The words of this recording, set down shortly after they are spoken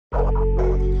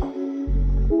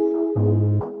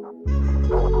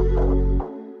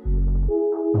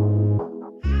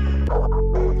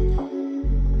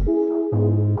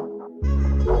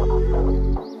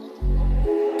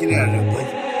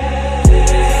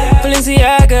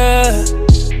Balenciaga,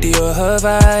 Dior her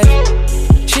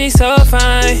vibe. She's so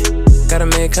fine, gotta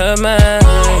make her mine.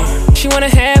 She wanna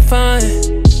have fun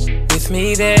with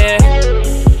me there.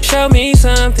 Show me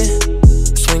something,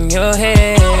 swing your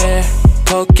hair.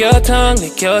 Poke your tongue,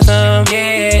 lick your thumb,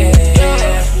 yeah.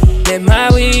 Let my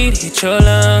weed hit your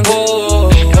lungs.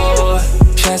 Whoa,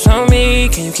 shots on me,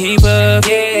 can you keep up?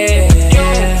 Yeah.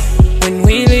 When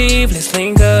we leave, let's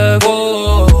link up.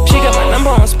 Whoa. She got my number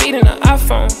on speed in the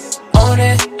iPhone. On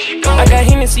it. I got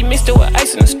Hennessy mixed it with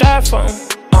ice and the styrofoam.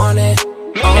 On it.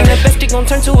 And the bestie gon'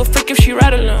 turn to a freak if she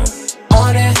ride alone.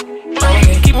 On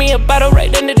it. Keep me a bottle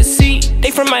right under the seat. They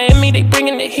from Miami, they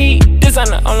bringing the heat.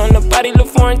 Designer all on the body, look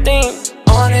foreign thing.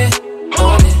 On it.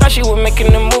 Thought she was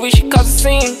making a movie, she caused a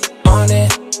scene. On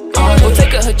it. We'll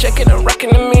take her jacket and rockin'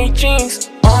 the mini jeans.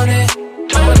 On it.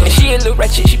 And she a little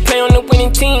ratchet, she play on the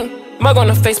winning team. Mug on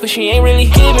her face, but she ain't really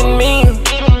giving me.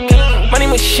 Money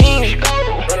machine,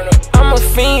 I'm a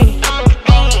fiend.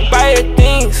 Buy her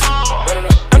things.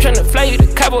 I'm tryna fly you to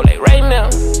Cabo like right now.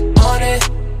 On it.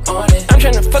 I'm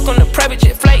tryna fuck on the private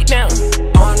jet flight now.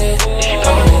 On it.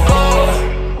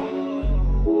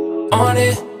 On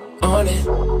it. On it.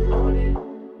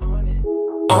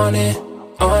 On it.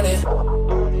 On it.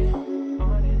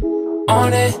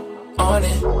 On it. On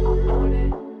it.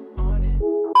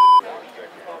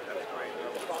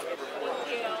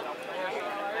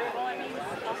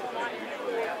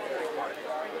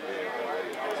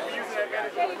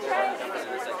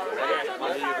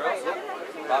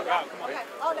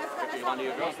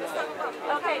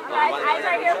 Okay, guys, eyes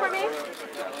right here for me.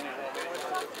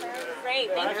 Great,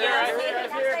 thank you.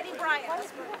 Lady Brian.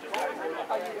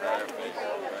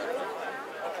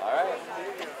 All right.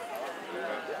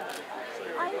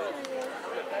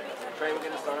 Trey, we're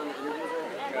going to start on the interviews.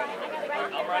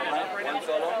 I'm running. One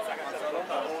solo?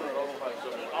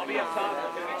 I'll be up top.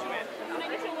 Can I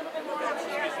get you a little bit more on the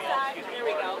side? There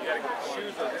we go. Yeah,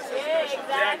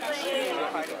 exactly.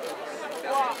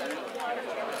 Walk.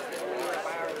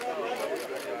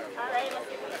 All right, let's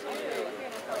get this.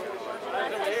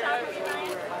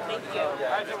 Thank you.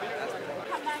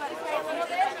 Come back this way a little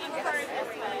bit and curve this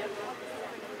way.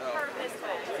 Curve this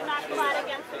way. Do not flat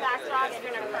against the backdrop. You're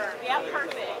going to curve. Yep,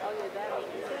 perfect.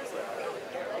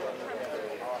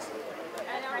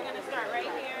 And then we're going to start right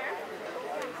here.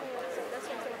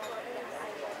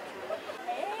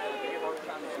 Hey.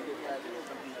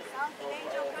 Sunkee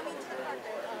Angel coming to the front.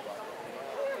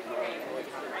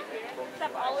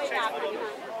 Step all the way back. There we go.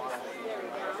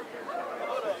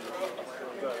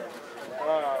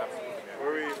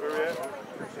 Where we at?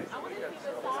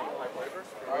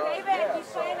 David, he's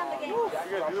playing on the game. You guys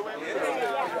do the way?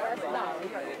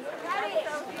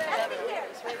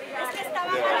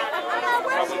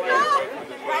 Where'd you go?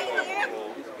 Right here.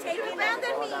 Taking down the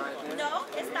knee. No,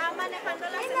 estaba manejando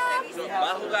las entrevistas. ¿Va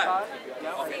a jugar?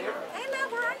 Hey,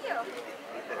 love, where are you?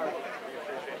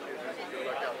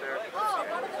 Oh,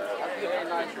 one of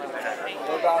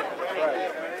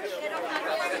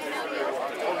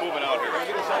We're moving out here.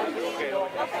 Get a shot? Okay. I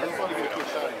just want to get a quick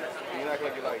shot in. You act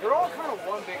like you like it. They're all kind of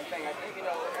one big thing. I think,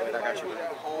 everybody was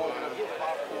at home and get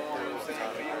popcorn and saying,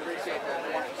 so you appreciate that. I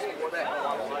want you to support that.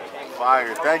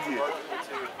 Fire. Thank you.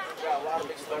 Got a lot of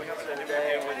big stuff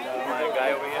today with the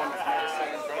guy over here.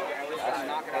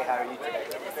 Hey, how are you today?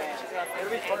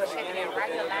 Everybody's fun at the beginning, but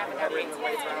then everything's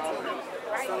way around.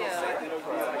 Right here.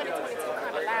 What is it?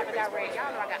 Kind of live and direct.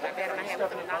 Y'all know I got my bed and I have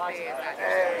nothing to knock their ass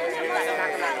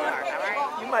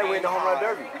out. You might win the home run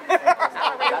derby.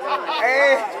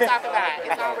 Hey. Talk about it.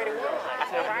 It's already won.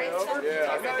 All right?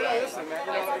 Yeah. Listen, man.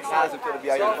 How's it feel to be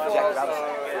out here with Jackie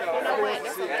Robinson? You know what?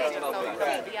 That's amazing. So to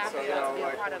be out here to be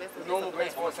a part of it. The normal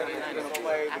baseball setting, you're going to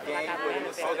play the game, but in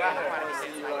this so that I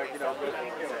see you like,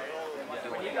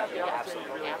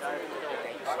 Absolutely.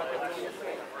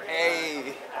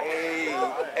 Hey.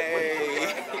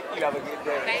 You have a good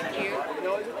day. Thank you.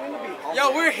 Yo,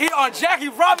 we're here on Jackie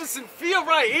Robinson Field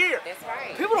right here. That's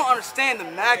right. People don't understand the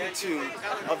magnitude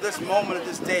of this moment of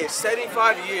this day. It's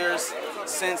 75 years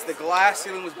since the glass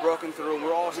ceiling was broken through, and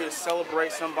we're all here to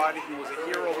celebrate somebody who was a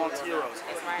hero amongst heroes.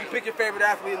 That's right. You pick your favorite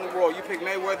athlete in the world. You pick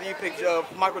Mayweather, you pick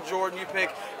Michael Jordan, you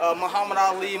pick Muhammad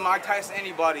Ali, Mike Tyson,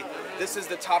 anybody. This is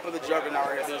the top of the juggernaut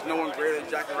right here. There's no one greater than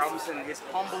Jackie Robinson and his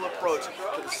humble approach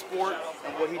to the sport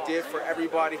and what he did for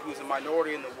everybody who's a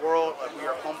minority in the world. We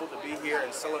are humbled to be here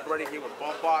and celebrating here with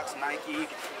Bump Box, Nike,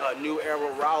 New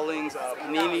Era Rowlings,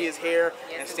 Panini is here,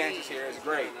 and Stanton's here. It's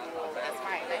great. That's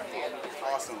right. Thank you.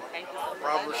 Awesome. Thank you so much.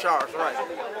 Robert Sharp, right.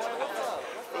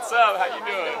 What's up? How you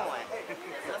doing?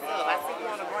 What's up? I see you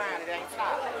on the grind. It ain't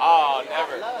stop. Oh,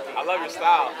 never. I love your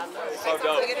style. I love it. So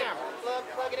Plug dope. it in.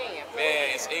 Plug it in. Man,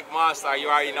 it's Ink Monster. You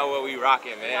already know what we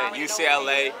rocking, man.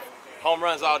 UCLA. Home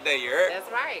runs all day, you heard? That's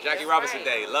right. Jackie Robinson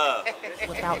Day. Love.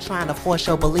 Without trying to force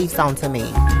your beliefs onto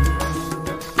me.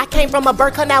 I came from a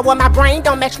bird canal where my brain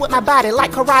don't match with my body.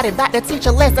 Like karate, about to teach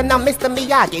a lesson, I'm Mr.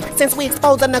 Miyagi. Since we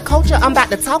exposing the culture, I'm about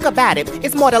to talk about it.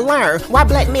 It's more to learn. Why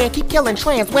black men keep killing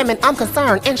trans women, I'm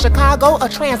concerned. In Chicago, a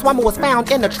trans woman was found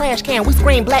in the trash can. We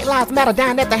scream Black Lives Matter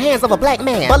down at the hands of a black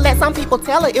man. But let some people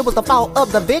tell it was the fault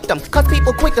of the victim. Cause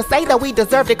people quick to say that we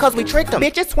deserved it cause we tricked them.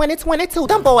 Bitches 2022,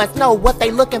 them boys know what they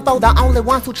looking for. The only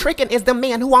ones who tricking is the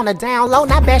men who on the down low.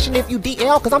 Not bashing if you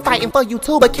DL cause I'm fighting for you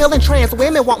too. But killing trans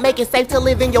women won't make it safe to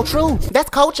live in your truth. That's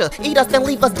culture. Eat us and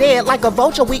leave us dead like a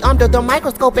vulture. We under the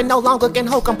microscope and no longer can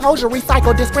hold composure.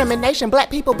 Recycle discrimination.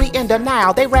 Black people be in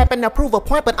denial. They rapping to prove a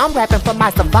point, but I'm rapping for my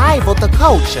survival, the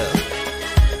culture.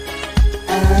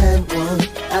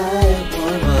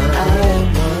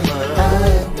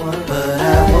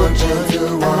 I want you to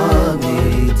want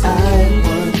me.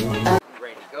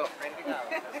 Ready to go. Ready to go.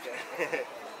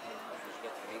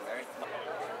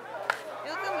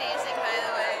 You look amazing, by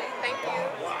the way. Thank you.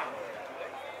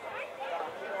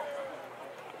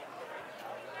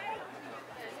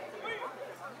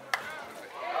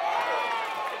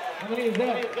 How many is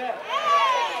that?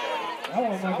 That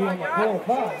one might be on my 4 or 5.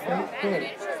 That's good.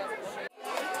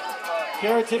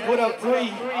 Carrington put up 3.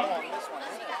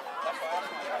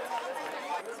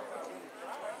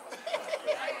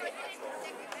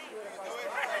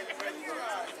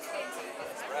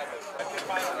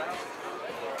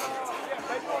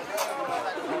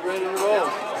 You ready to roll?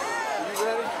 You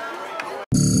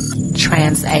ready?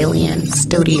 Trans Alien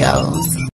Studios.